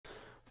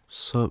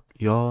Sup,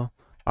 y'all?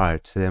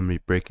 Alright, today I'm gonna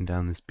be breaking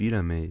down this beat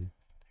I made.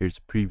 Here's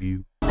a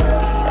preview.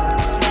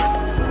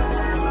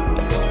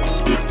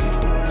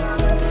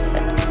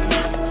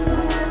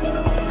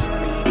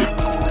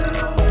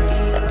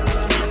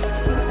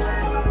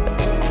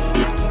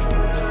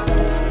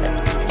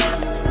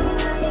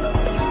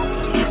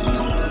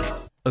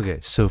 Okay,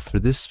 so for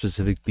this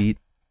specific beat,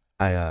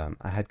 I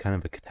had kind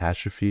of a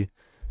catastrophe.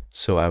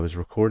 So I was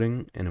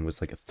recording, and it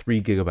was like a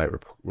 3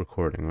 GB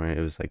recording, right?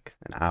 It was like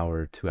an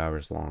hour, 2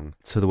 hours long.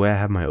 So the way I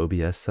have my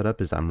OBS set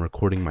up is I'm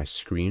recording my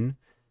screen,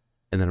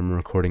 and then I'm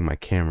recording my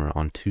camera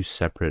on 2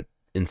 separate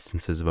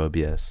instances of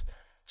OBS.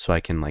 So I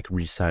can like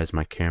resize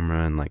my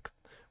camera and like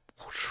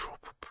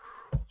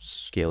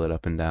scale it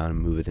up and down and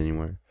move it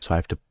anywhere. So I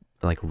have to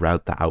like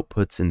route the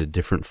outputs into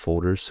different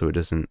folders so it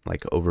doesn't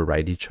like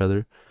overwrite each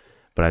other.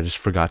 But I just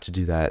forgot to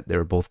do that. They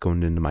were both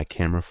going into my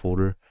camera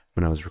folder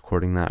when I was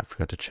recording that. I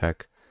forgot to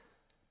check.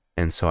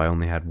 And so I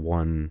only had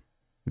one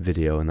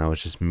video, and that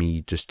was just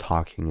me just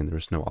talking, and there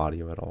was no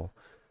audio at all.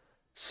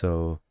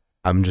 So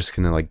I'm just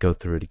gonna like go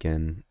through it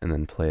again and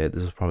then play it.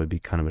 This will probably be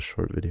kind of a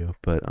short video,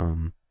 but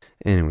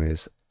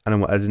anyways, I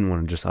didn't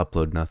want to just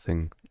upload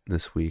nothing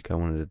this week. I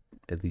wanted to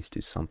at least do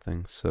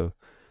something. So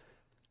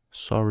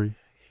sorry,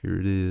 here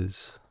it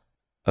is.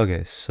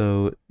 Okay,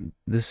 so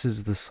this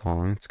is the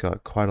song. It's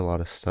got quite a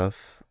lot of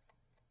stuff.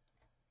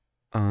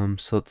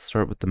 So let's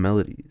start with the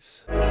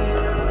melodies.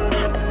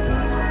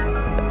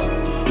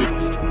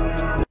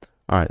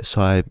 Alright,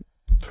 so I'm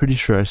pretty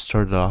sure I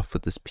started off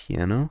with this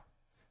piano,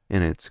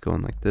 and it's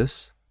going like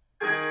this.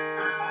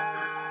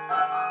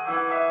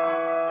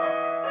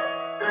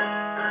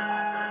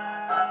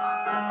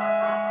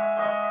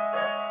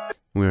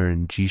 We're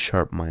in G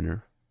sharp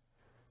minor.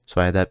 So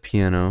I had that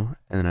piano,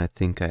 and then I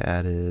think I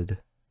added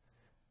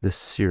this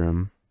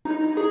serum.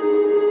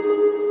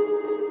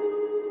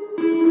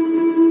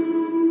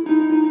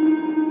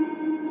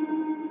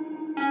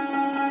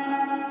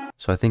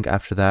 So I think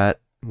after that,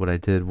 what I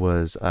did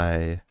was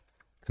I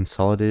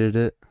consolidated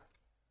it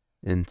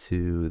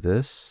into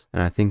this,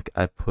 and I think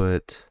I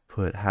put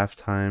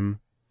halftime,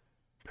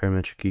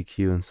 parametric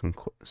EQ, and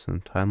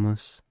some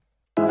timeless,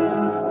 and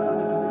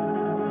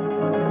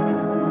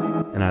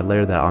I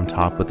layered that on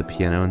top with the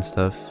piano and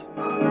stuff.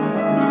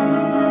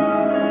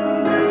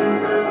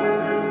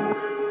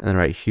 And then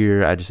right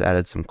here, I just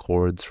added some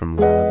chords from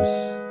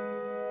Labs.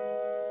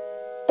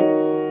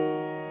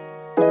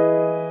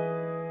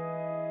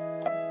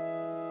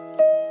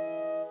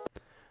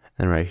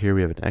 And right here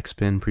we have an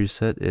X-Band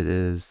preset. It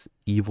is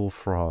Evil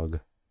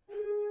Frog.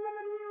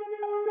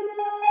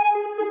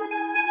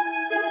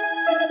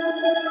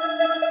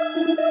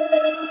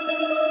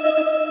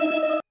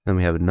 Then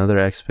we have another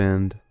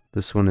X-Band.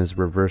 This one is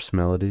Reverse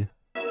Melody.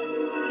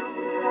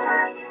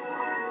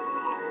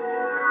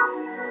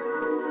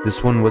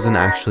 This one wasn't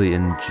actually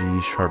in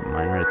G sharp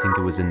minor. I think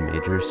it was in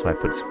major, so I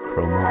put some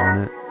chroma on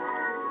it,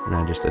 and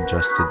I just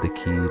adjusted the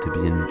key to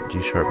be in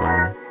G sharp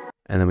minor.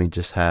 And then we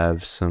just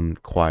have some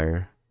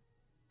choir.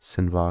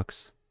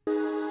 Synvox.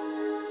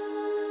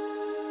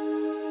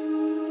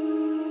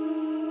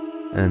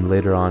 And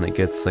later on it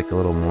gets like a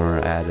little more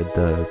added,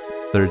 the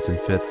thirds and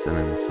fifths and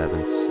then the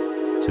sevenths,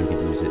 so we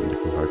can use it in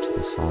different parts of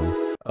the song.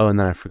 Oh, and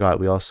then I forgot,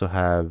 we also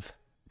have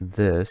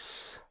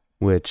this,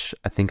 which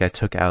I think I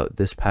took out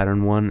this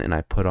pattern one and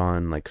I put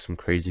on like some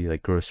crazy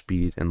like gross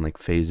beat and like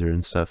phaser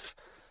and stuff.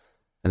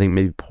 I think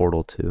maybe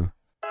Portal too.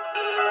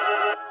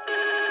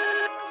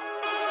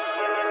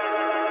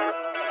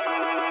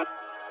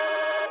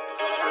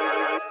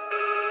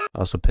 I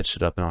also pitched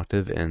it up an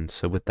octave, and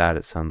so with that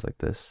it sounds like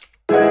this.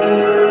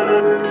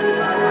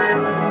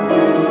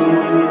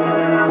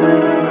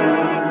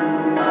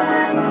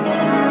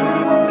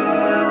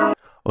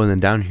 Oh, and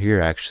then down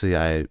here actually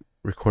I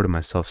recorded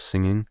myself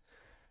singing,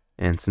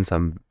 and since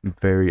I'm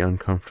very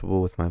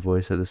uncomfortable with my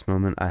voice at this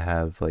moment, I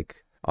have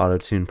like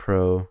Auto-Tune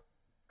Pro,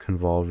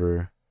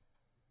 Convolver,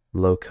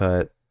 low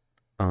cut,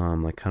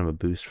 like kind of a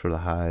boost for the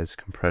highs,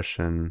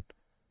 compression,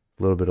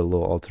 a little bit of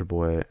low alter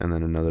boy, and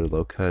then another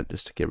low cut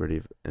just to get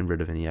rid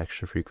of any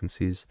extra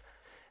frequencies.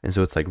 And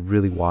so it's like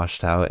really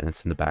washed out and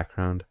it's in the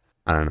background.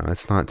 I don't know,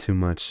 it's not too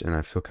much and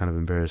I feel kind of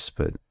embarrassed,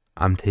 but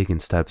I'm taking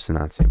steps and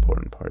that's the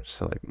important part,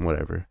 so like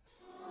whatever.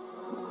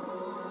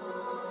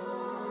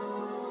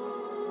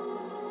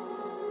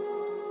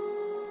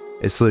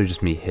 It's literally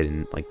just me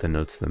hitting like the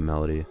notes of the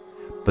melody,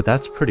 but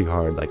that's pretty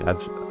hard. Like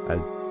I've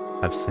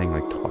sang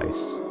like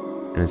twice,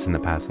 and it's in the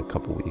past like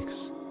couple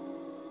weeks.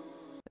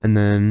 And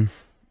then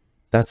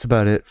that's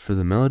about it for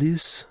the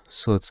melodies,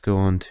 so let's go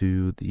on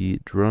to the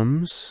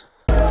drums.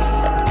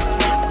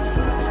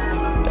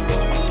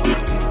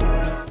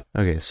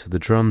 Okay, so the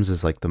drums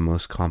is like the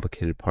most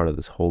complicated part of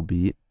this whole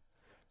beat.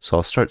 So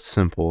I'll start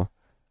simple.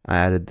 I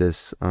added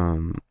this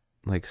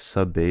like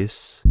sub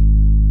bass,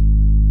 and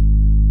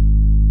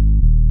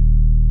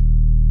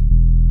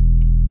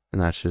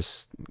that's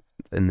just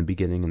in the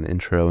beginning and the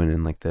intro and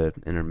in like the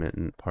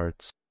intermittent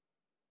parts.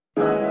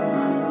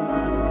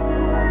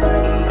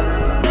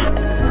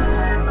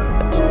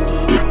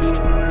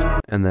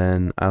 And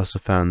then I also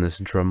found this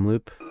drum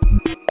loop.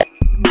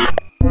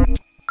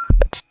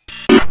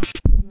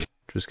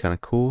 was kind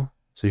of cool.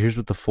 So here's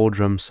what the full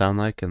drums sound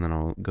like, and then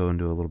I'll go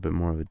into a little bit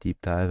more of a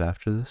deep dive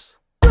after this.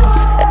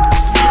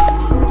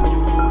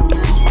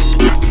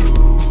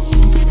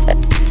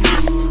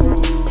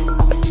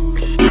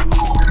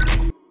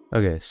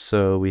 Okay,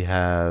 so we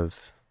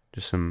have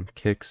just some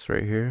kicks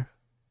right here.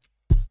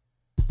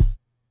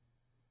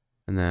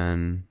 And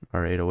then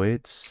our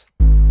 808s.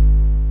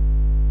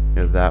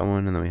 We have that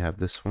one, and then we have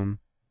this one.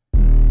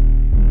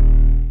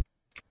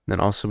 Then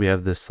also we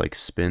have this like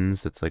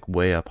spins that's like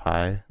way up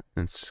high,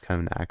 and it's just kind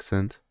of an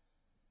accent.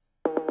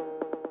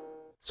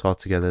 So all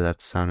together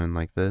that's sounding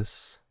like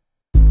this.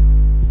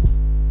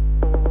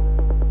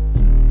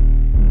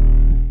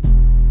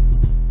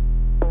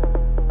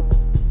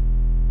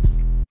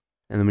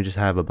 And then we just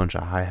have a bunch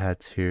of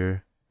hi-hats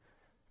here.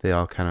 They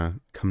all kind of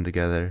come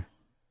together.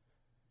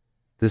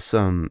 This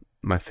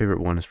my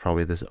favorite one is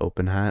probably this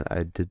open hat.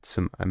 I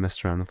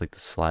messed around with like the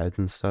slides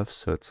and stuff,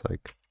 so it's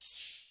like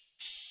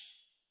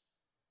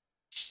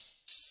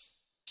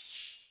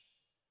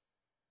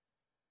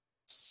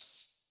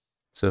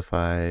so if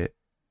I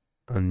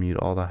unmute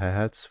all the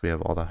hi-hats, we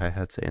have all the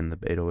hi-hats and the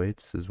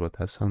 808s is what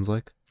that sounds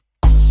like.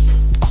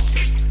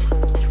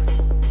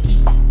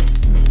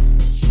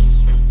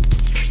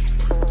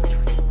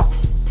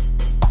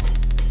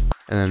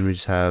 And then we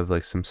just have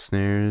like some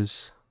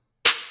snares,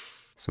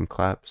 some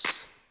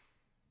claps,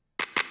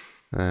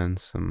 and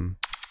some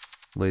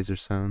laser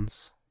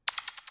sounds.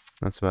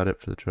 That's about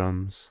it for the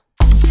drums.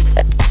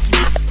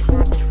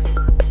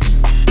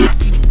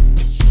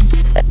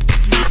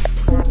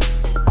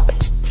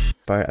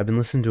 But I've been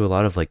listening to a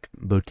lot of like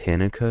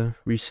botanica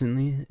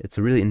recently. It's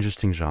a really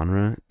interesting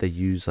genre. They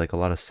use like a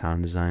lot of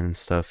sound design and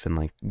stuff and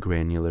like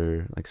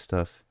granular like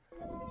stuff.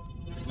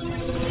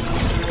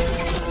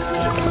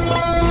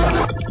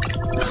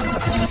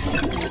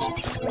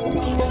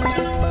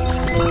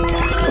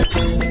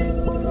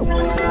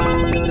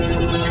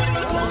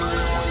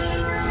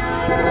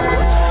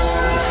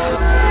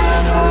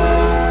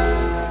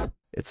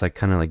 It's like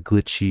kind of like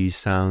glitchy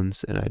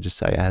sounds, and I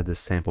had this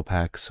sample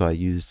pack, so I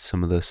used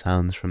some of those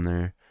sounds from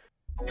there.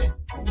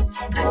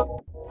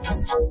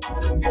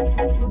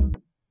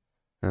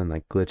 And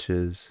like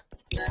glitches.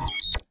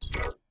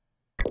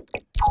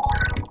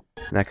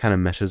 And that kind of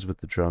meshes with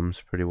the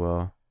drums pretty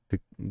well to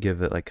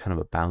give it like kind of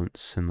a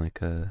bounce and like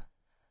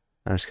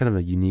there's kind of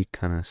a unique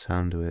kind of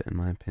sound to it, in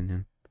my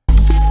opinion.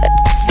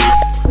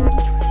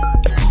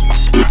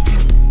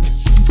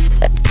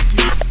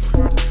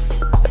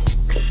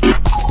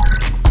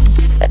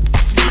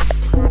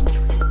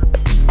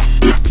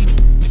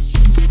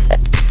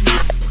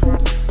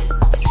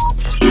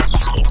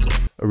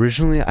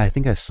 Originally, I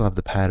think I still have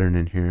the pattern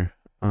in here.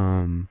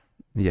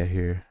 Yeah,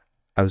 here.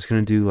 I was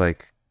gonna do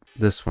like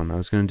this one. I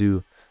was gonna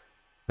do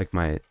like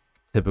my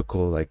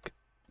typical like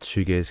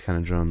shoegaze kind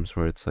of drums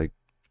where it's like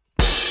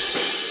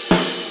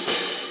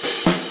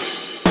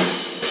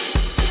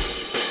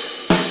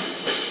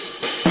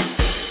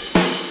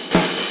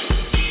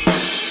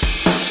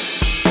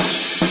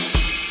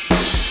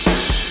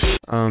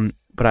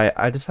but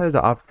I decided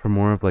to opt for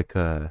more of like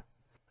a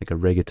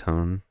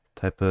reggaeton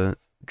type of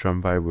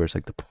drum vibe where it's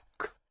like the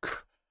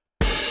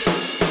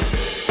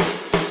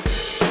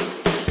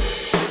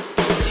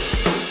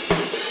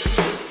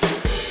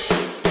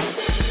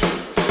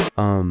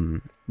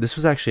this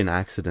was actually an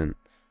accident.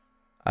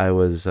 I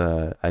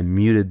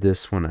muted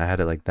this when I had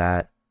it like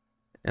that,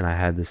 and I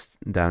had this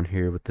down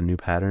here with the new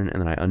pattern,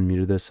 and then I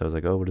unmuted this, so I was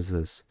like, oh, what is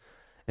this?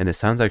 And it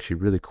sounds actually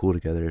really cool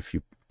together if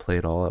you play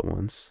it all at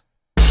once.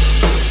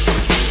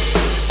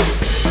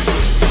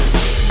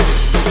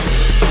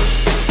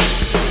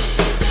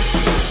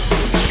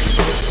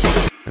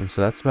 And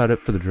so that's about it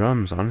for the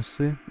drums,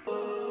 honestly.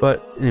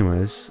 But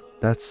anyways,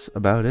 that's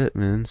about it,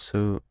 man.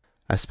 So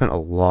I spent a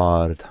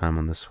lot of time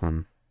on this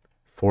one.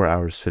 4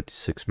 hours,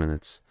 56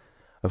 minutes.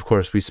 Of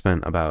course, we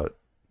spent about,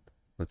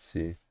 let's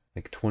see,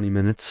 like 20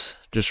 minutes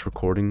just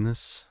recording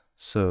this.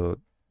 So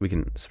we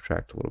can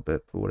subtract a little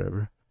bit, but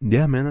whatever.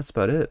 Yeah, man, that's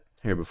about it.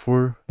 Here,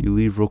 before you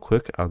leave real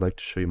quick, I'd like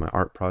to show you my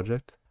art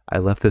project. I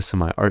left this in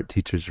my art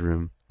teacher's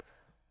room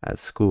at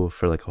school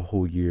for like a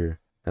whole year,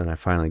 and I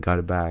finally got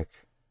it back.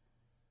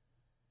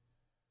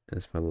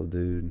 It's my little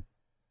dude.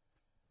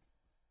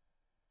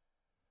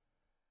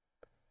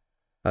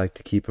 I like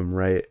to keep him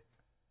right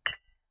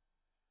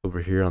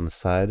over here on the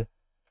side.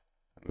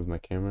 Move my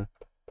camera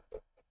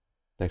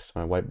next to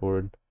my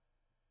whiteboard.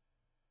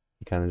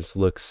 He kind of just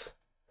looks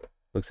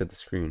at the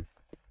screen.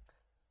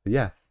 But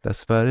yeah,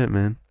 that's about it,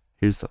 man.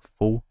 Here's the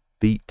full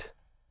beat.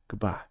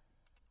 Goodbye.